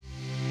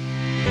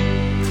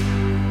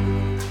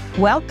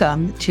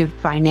Welcome to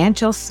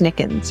Financial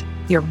Snickens,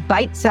 your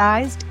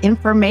bite-sized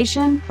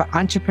information for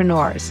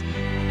entrepreneurs.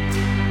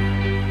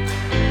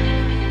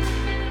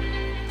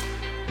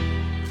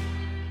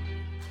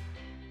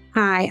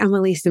 Hi, I'm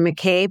Elisa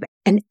McCabe,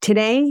 and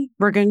today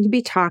we're going to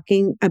be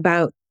talking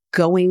about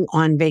going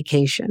on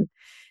vacation.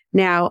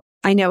 Now,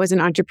 I know as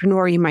an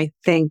entrepreneur, you might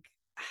think,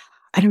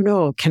 I don't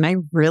know, can I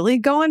really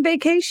go on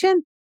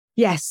vacation?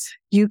 Yes,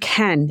 you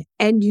can,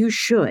 and you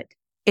should.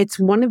 It's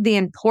one of the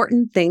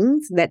important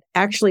things that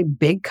actually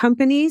big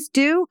companies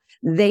do.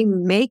 They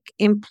make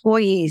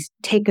employees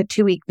take a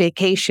 2-week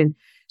vacation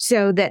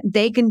so that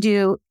they can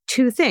do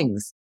two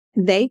things.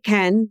 They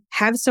can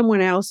have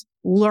someone else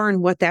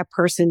learn what that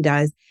person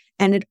does,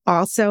 and it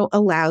also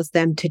allows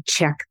them to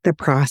check the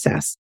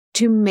process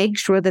to make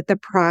sure that the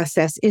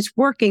process is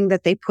working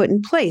that they put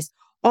in place.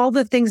 All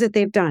the things that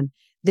they've done,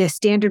 the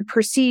standard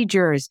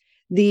procedures,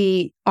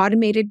 the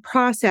automated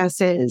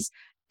processes,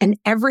 and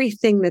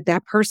everything that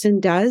that person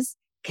does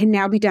can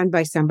now be done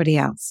by somebody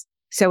else.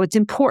 So it's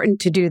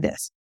important to do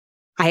this.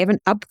 I have an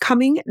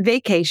upcoming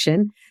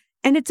vacation,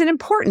 and it's an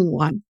important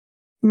one.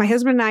 My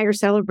husband and I are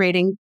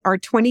celebrating our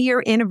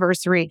 20-year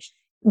anniversary.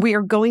 We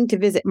are going to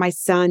visit my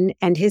son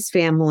and his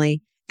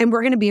family, and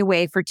we're going to be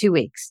away for 2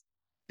 weeks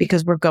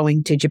because we're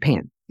going to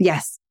Japan.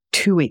 Yes,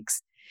 2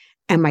 weeks.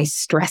 Am I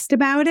stressed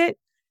about it?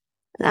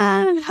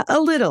 A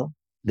little.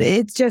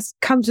 It just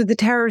comes with the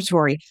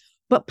territory.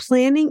 But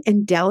planning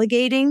and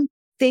delegating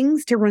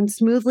things to run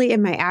smoothly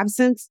in my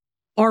absence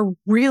are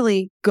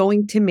really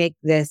going to make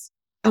this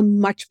a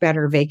much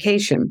better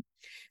vacation.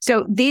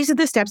 So these are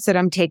the steps that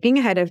I'm taking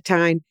ahead of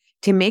time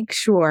to make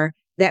sure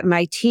that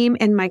my team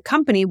and my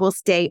company will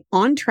stay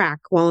on track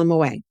while I'm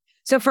away.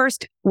 So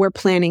first, we're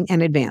planning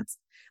in advance.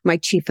 My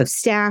chief of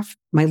staff,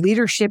 my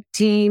leadership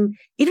team,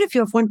 even if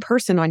you have one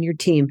person on your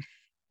team,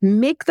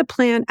 make the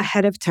plan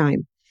ahead of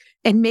time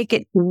and make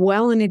it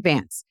well in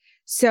advance.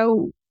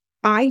 So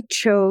I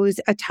chose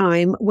a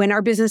time when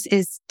our business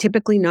is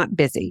typically not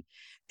busy.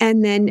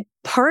 And then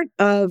part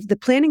of the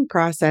planning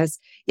process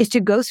is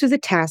to go through the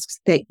tasks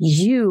that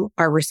you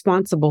are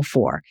responsible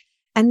for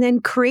and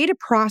then create a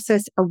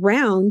process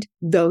around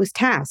those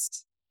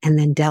tasks and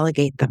then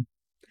delegate them.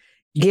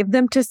 Give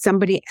them to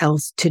somebody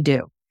else to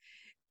do.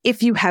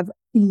 If you have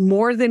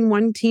more than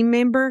one team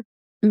member,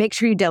 make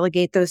sure you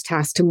delegate those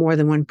tasks to more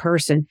than one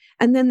person,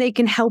 and then they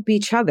can help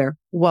each other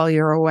while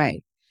you're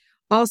away.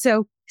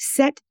 Also,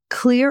 set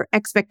clear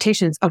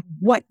expectations of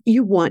what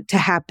you want to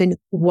happen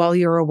while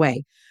you're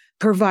away.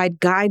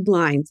 Provide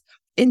guidelines,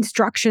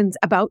 instructions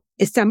about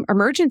if some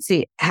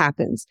emergency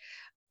happens,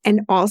 and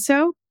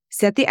also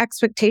set the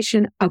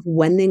expectation of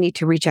when they need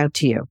to reach out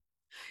to you.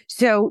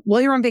 So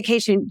while you're on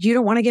vacation, you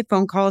don't want to get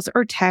phone calls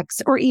or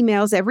texts or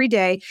emails every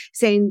day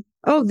saying,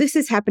 oh, this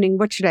is happening.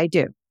 What should I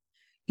do?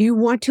 You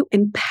want to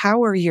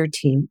empower your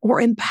team or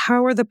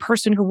empower the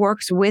person who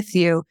works with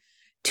you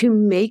to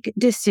make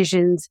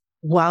decisions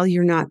while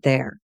you're not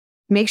there.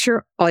 Make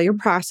sure all your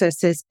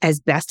processes,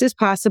 as best as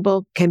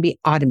possible, can be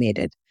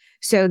automated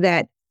so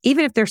that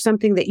even if there's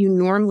something that you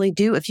normally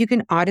do, if you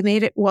can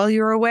automate it while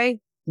you're away,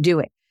 do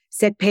it.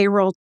 Set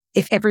payroll.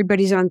 If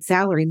everybody's on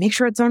salary, make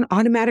sure it's on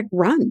automatic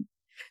run.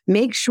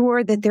 Make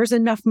sure that there's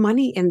enough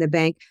money in the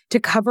bank to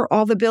cover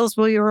all the bills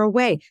while you're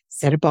away.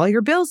 Set up all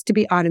your bills to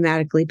be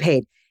automatically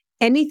paid.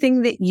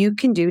 Anything that you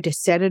can do to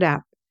set it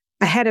up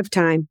ahead of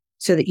time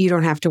so that you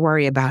don't have to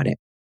worry about it.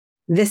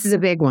 This is a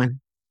big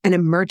one, an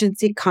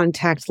emergency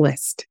contact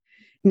list.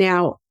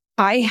 Now,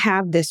 I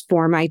have this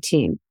for my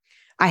team.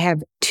 I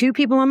have 2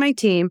 people on my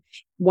team.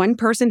 One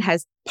person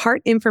has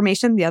part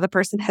information. The other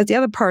person has the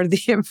other part of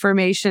the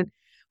information.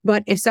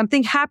 But if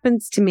something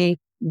happens to me,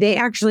 they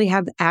actually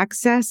have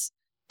access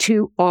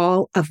to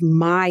all of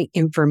my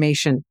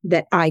information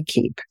that I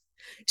keep.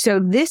 So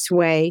this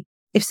way,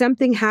 if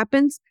something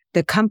happens,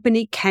 the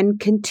company can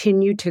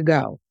continue to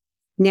go.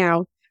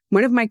 Now,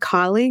 one of my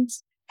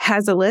colleagues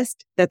has a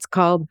list that's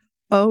called,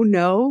 oh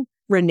no,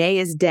 Renee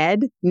is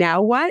dead.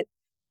 Now what?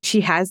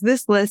 She has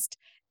this list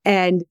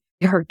and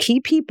her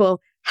key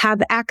people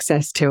have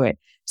access to it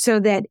so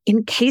that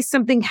in case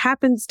something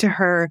happens to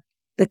her,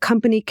 the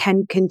company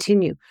can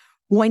continue.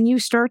 When you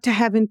start to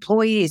have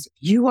employees,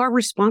 you are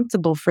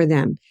responsible for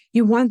them.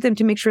 You want them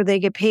to make sure they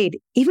get paid,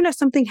 even if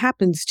something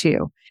happens to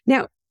you.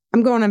 Now,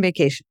 I'm going on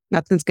vacation.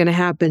 Nothing's going to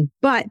happen.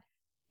 But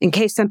in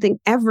case something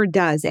ever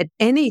does at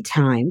any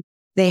time,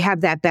 they have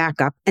that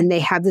backup and they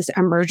have this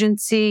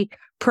emergency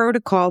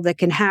protocol that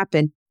can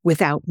happen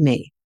without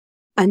me.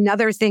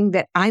 Another thing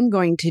that I'm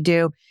going to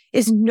do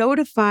is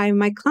notify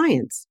my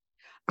clients.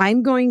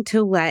 I'm going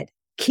to let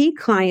key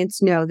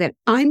clients know that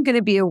I'm going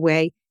to be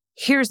away.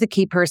 Here's the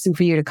key person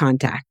for you to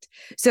contact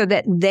so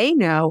that they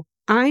know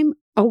I'm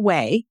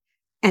away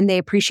and they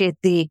appreciate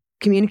the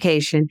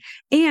communication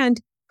and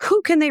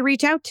who can they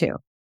reach out to.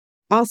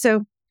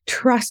 Also,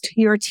 trust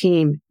your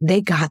team.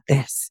 They got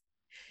this.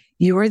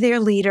 You're their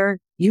leader.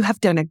 You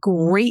have done a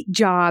great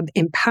job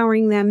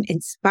empowering them,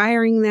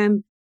 inspiring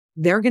them.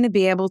 They're going to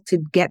be able to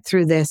get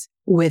through this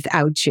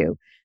without you.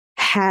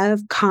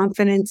 have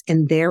confidence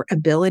in their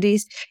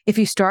abilities. If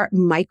you start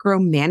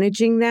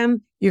micromanaging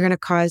them, you're going to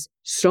cause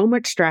so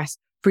much stress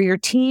for your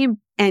team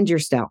and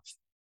yourself.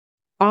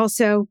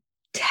 Also,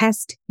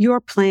 test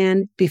your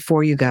plan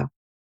before you go.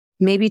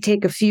 Maybe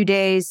take a few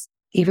days,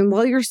 even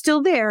while you're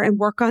still there, and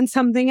work on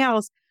something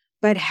else,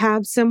 but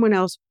have someone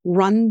else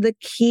run the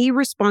key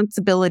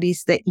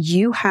responsibilities that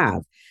you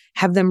have.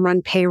 Have them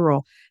run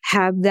payroll,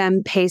 have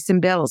them pay some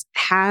bills,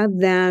 have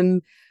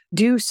them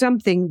do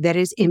something that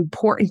is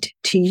important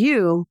to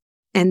you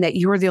and that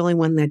you're the only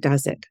one that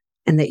does it,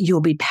 and that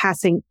you'll be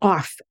passing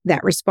off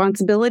that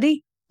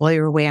responsibility while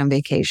you're away on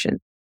vacation.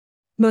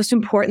 Most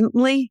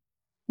importantly,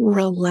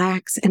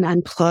 relax and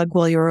unplug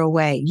while you're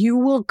away. You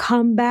will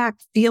come back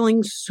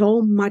feeling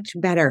so much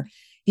better.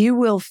 You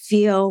will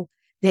feel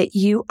that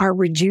you are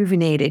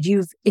rejuvenated.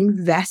 You've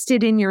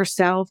invested in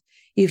yourself.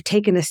 You've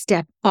taken a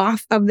step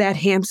off of that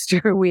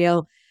hamster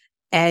wheel,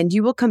 and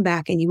you will come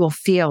back and you will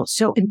feel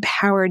so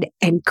empowered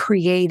and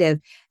creative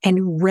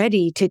and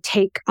ready to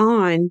take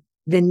on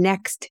the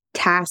next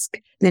task,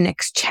 the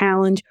next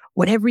challenge,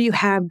 whatever you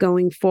have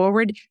going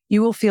forward.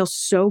 You will feel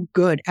so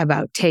good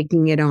about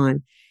taking it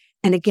on.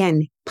 And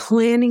again,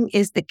 planning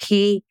is the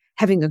key.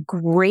 Having a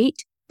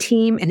great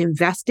team and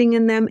investing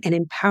in them and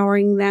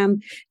empowering them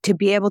to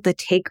be able to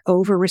take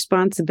over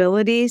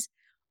responsibilities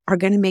are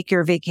going to make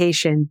your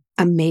vacation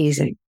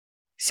amazing.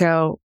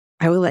 So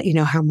I will let you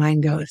know how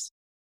mine goes.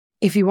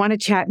 If you want to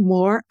chat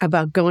more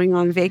about going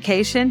on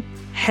vacation,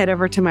 head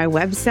over to my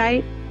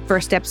website,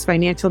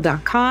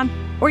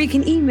 firststepsfinancial.com, or you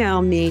can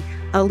email me,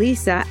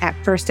 Alisa at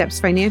First Steps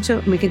Financial,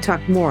 and we can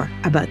talk more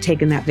about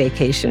taking that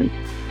vacation.